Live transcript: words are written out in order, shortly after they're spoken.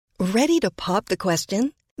Ready to pop the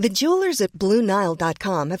question? The jewelers at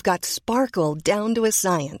BlueNile.com have got sparkle down to a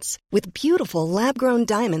science with beautiful lab-grown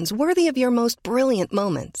diamonds worthy of your most brilliant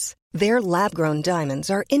moments. Their lab-grown diamonds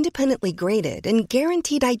are independently graded and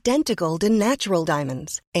guaranteed identical to natural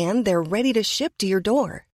diamonds, and they're ready to ship to your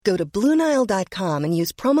door. Go to BlueNile.com and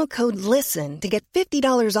use promo code LISTEN to get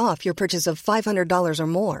 $50 off your purchase of $500 or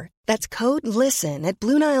more. That's code LISTEN at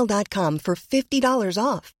BlueNile.com for $50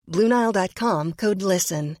 off. BlueNile.com, code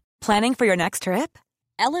LISTEN. Planning for your next trip?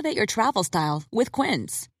 Elevate your travel style with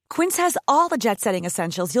Quince. Quince has all the jet-setting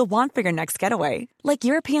essentials you'll want for your next getaway, like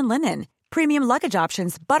European linen, premium luggage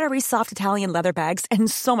options, buttery soft Italian leather bags,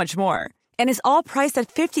 and so much more. And is all priced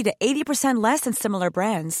at 50 to 80% less than similar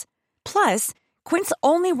brands. Plus, Quince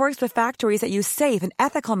only works with factories that use safe and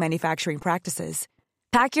ethical manufacturing practices.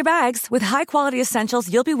 Pack your bags with high-quality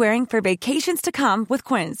essentials you'll be wearing for vacations to come with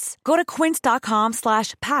Quince. Go to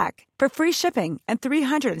quince.com/pack for free shipping and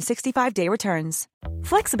 365-day returns.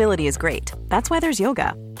 Flexibility is great. That's why there's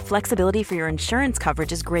yoga. Flexibility for your insurance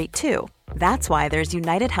coverage is great too. That's why there's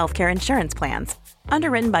United Healthcare Insurance Plans.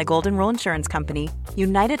 Underwritten by Golden Rule Insurance Company,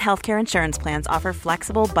 United Healthcare Insurance Plans offer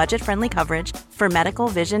flexible, budget-friendly coverage for medical,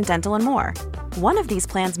 vision, dental, and more. One of these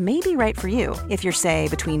plans may be right for you if you're, say,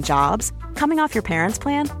 between jobs, coming off your parents'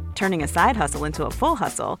 plan, turning a side hustle into a full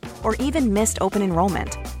hustle, or even missed open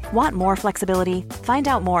enrollment. Want more flexibility? Find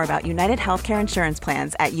out more about United Healthcare Insurance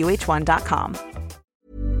Plans at uh1.com.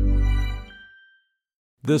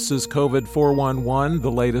 This is COVID 411,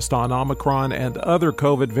 the latest on Omicron and other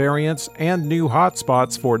COVID variants and new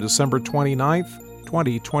hotspots for December 29th,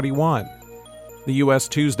 2021. The U.S.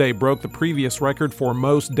 Tuesday broke the previous record for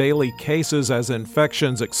most daily cases as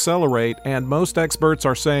infections accelerate, and most experts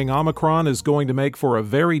are saying Omicron is going to make for a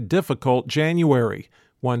very difficult January.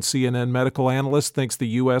 One CNN medical analyst thinks the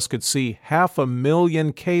U.S. could see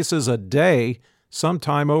 500,000 cases a day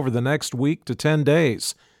sometime over the next week to 10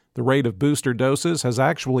 days. The rate of booster doses has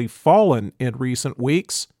actually fallen in recent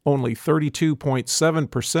weeks. Only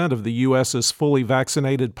 32.7% of the U.S.'s fully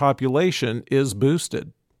vaccinated population is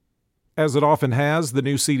boosted. As it often has, the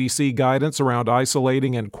new CDC guidance around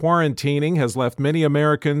isolating and quarantining has left many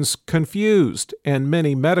Americans confused and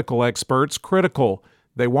many medical experts critical.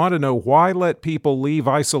 They want to know why let people leave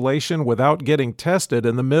isolation without getting tested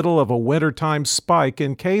in the middle of a wintertime spike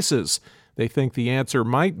in cases. They think the answer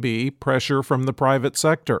might be pressure from the private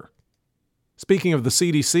sector. Speaking of the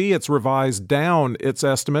CDC, it's revised down its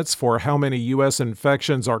estimates for how many U.S.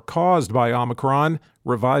 infections are caused by Omicron,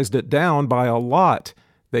 revised it down by a lot.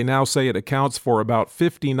 They now say it accounts for about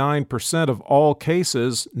 59% of all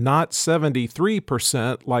cases, not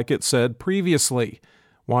 73% like it said previously.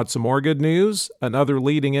 Want some more good news? Another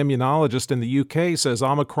leading immunologist in the UK says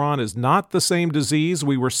Omicron is not the same disease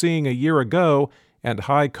we were seeing a year ago, and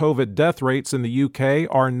high COVID death rates in the UK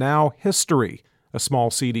are now history. A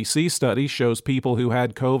small CDC study shows people who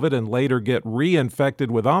had COVID and later get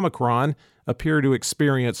reinfected with Omicron appear to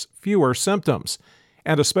experience fewer symptoms.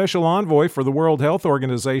 And a special envoy for the World Health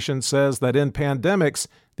Organization says that in pandemics,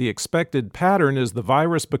 the expected pattern is the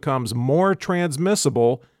virus becomes more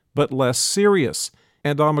transmissible but less serious,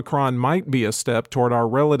 and Omicron might be a step toward our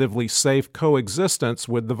relatively safe coexistence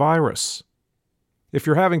with the virus. If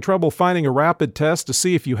you're having trouble finding a rapid test to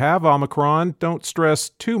see if you have Omicron, don't stress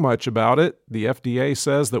too much about it. The FDA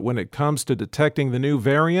says that when it comes to detecting the new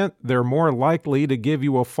variant, they're more likely to give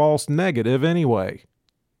you a false negative anyway.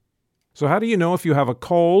 So how do you know if you have a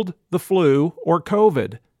cold, the flu, or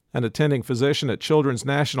COVID? An attending physician at Children's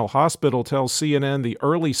National Hospital tells CNN the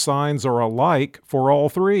early signs are alike for all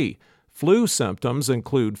three. Flu symptoms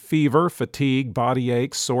include fever, fatigue, body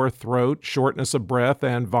aches, sore throat, shortness of breath,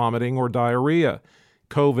 and vomiting or diarrhea.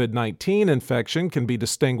 COVID-19 infection can be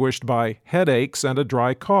distinguished by headaches and a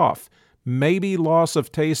dry cough. Maybe loss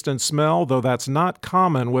of taste and smell, though that's not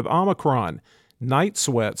common with Omicron. Night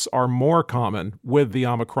sweats are more common with the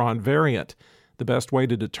Omicron variant. The best way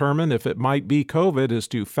to determine if it might be COVID is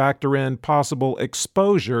to factor in possible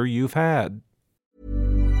exposure you've had.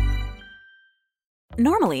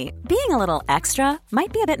 Normally, being a little extra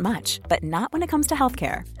might be a bit much, but not when it comes to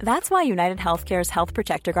healthcare. That's why United Healthcare's Health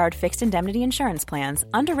Protector Guard fixed indemnity insurance plans,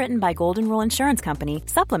 underwritten by Golden Rule Insurance Company,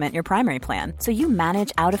 supplement your primary plan so you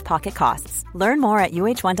manage out-of-pocket costs. Learn more at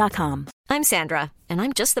uh1.com. I'm Sandra, and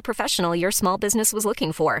I'm just the professional your small business was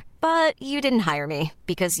looking for. But you didn't hire me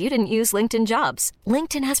because you didn't use LinkedIn Jobs.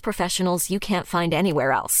 LinkedIn has professionals you can't find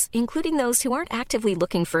anywhere else, including those who aren't actively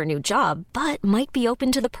looking for a new job, but might be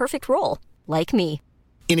open to the perfect role, like me.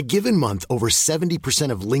 In a given month, over 70%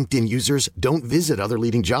 of LinkedIn users don't visit other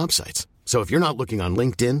leading job sites. So if you're not looking on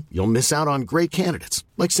LinkedIn, you'll miss out on great candidates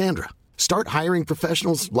like Sandra. Start hiring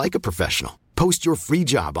professionals like a professional. Post your free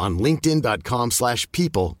job on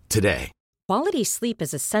linkedin.com/people today. Quality sleep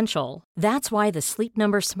is essential. That's why the Sleep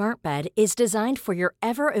Number Smart Bed is designed for your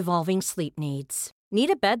ever-evolving sleep needs. Need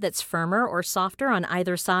a bed that's firmer or softer on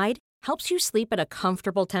either side? Helps you sleep at a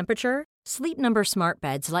comfortable temperature? Sleep Number Smart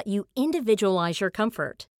Beds let you individualize your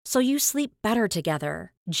comfort, so you sleep better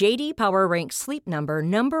together. J.D. Power ranks Sleep Number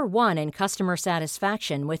number 1 in customer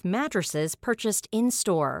satisfaction with mattresses purchased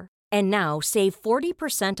in-store. And now, save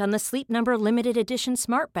 40% on the Sleep Number Limited Edition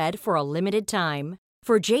Smart Bed for a limited time.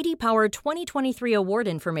 For J.D. Power 2023 award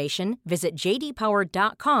information, visit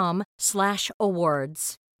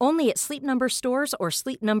jdpower.com/awards. Only at Sleep Number stores or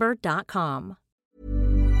sleepnumber.com.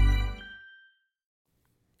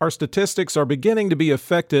 Our statistics are beginning to be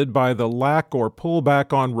affected by the lack or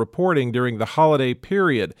pullback on reporting during the holiday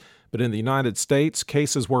period. But in the United States,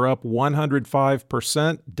 cases were up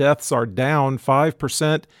 105%, deaths are down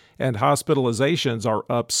 5%, and hospitalizations are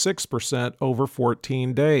up 6% over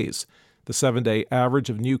 14 days. The 7-day average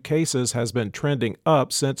of new cases has been trending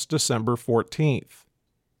up since December 14th.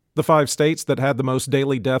 The 5 states that had the most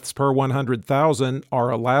daily deaths per 100,000 are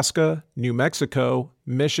Alaska, New Mexico,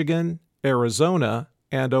 Michigan, Arizona,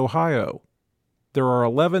 and Ohio. There are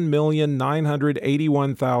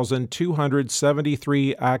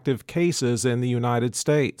 11,981,273 active cases in the United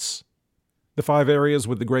States. The 5 areas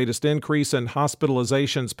with the greatest increase in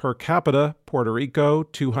hospitalizations per capita: Puerto Rico,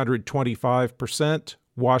 225%,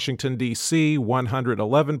 Washington, D.C.,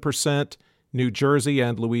 111%, New Jersey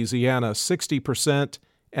and Louisiana, 60%,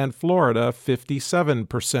 and Florida,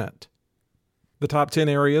 57%. The top 10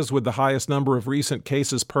 areas with the highest number of recent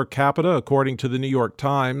cases per capita, according to the New York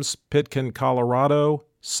Times: Pitkin, Colorado;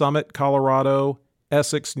 Summit, Colorado;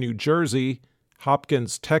 Essex, New Jersey;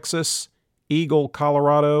 Hopkins, Texas; Eagle,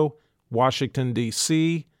 Colorado; Washington,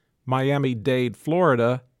 D.C., Miami-Dade,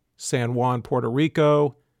 Florida; San Juan, Puerto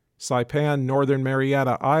Rico; Saipan, Northern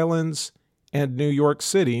Mariana Islands; and New York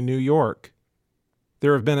City, New York.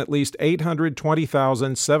 There have been at least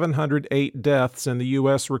 820,708 deaths in the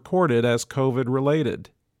U.S. recorded as COVID-related.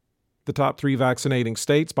 The top 3 vaccinating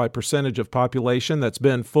states by percentage of population that's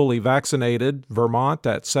been fully vaccinated: Vermont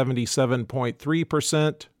at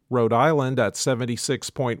 77.3%, Rhode Island at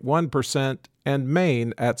 76.1%, and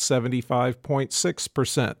Maine at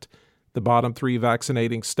 75.6%. The bottom 3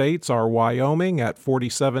 vaccinating states are Wyoming at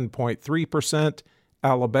 47.3%,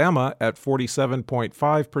 Alabama at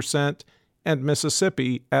 47.5%, and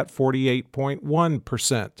Mississippi at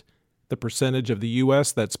 48.1%. The percentage of the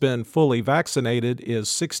U.S. that's been fully vaccinated is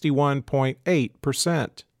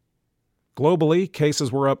 61.8%. Globally,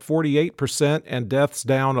 cases were up 48% and deaths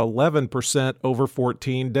down 11% over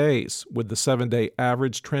 14 days, with the 7-day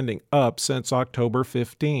average trending up since October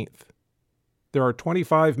 15th. There are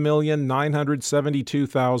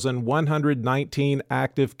 25,972,119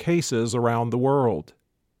 active cases around the world.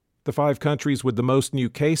 The 5 countries with the most new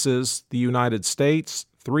cases: the United States,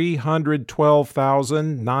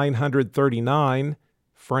 312,939,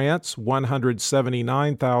 France,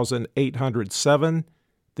 179,807,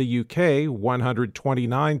 the UK,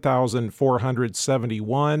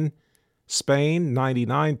 129,471, Spain,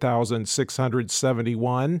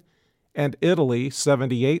 99,671, and Italy,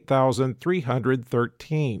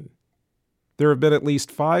 78,313. There have been at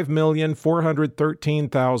least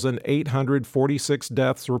 5,413,846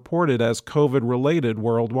 deaths reported as COVID-related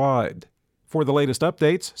worldwide. For the latest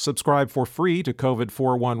updates, subscribe for free to COVID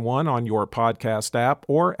 411 on your podcast app,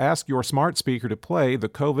 or ask your smart speaker to play the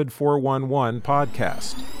COVID 411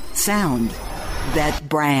 podcast. Sound that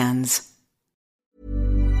brands.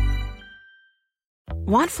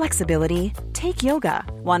 Want flexibility? Take yoga.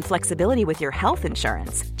 Want flexibility with your health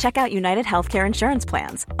insurance? Check out United Healthcare Insurance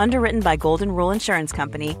Plans. Underwritten by Golden Rule Insurance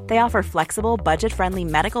Company, they offer flexible, budget-friendly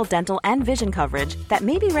medical, dental, and vision coverage that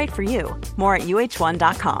may be right for you. More at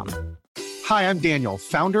uh1.com. Hi, I'm Daniel,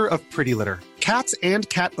 founder of Pretty Litter. Cats and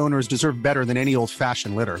cat owners deserve better than any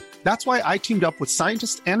old-fashioned litter. That's why I teamed up with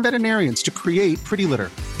scientists and veterinarians to create Pretty Litter.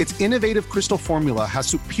 Its innovative crystal formula has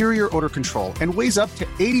superior odor control and weighs up to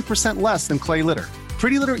 80% less than clay litter.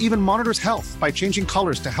 Pretty Litter even monitors health by changing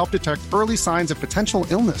colors to help detect early signs of potential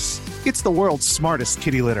illness. It's the world's smartest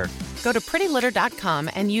kitty litter. Go to prettylitter.com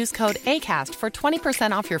and use code ACAST for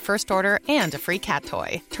 20% off your first order and a free cat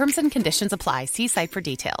toy. Terms and conditions apply. See site for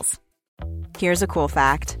details. Here's a cool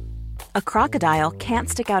fact. A crocodile can't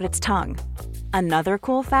stick out its tongue. Another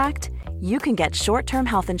cool fact, you can get short-term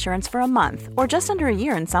health insurance for a month or just under a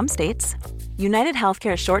year in some states. United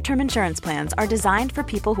Healthcare short-term insurance plans are designed for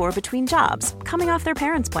people who are between jobs, coming off their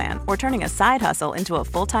parents' plan, or turning a side hustle into a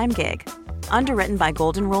full-time gig. Underwritten by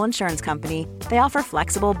Golden Rule Insurance Company, they offer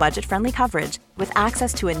flexible, budget-friendly coverage with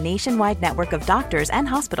access to a nationwide network of doctors and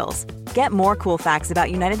hospitals. Get more cool facts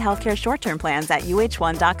about United Healthcare short-term plans at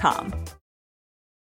uh1.com.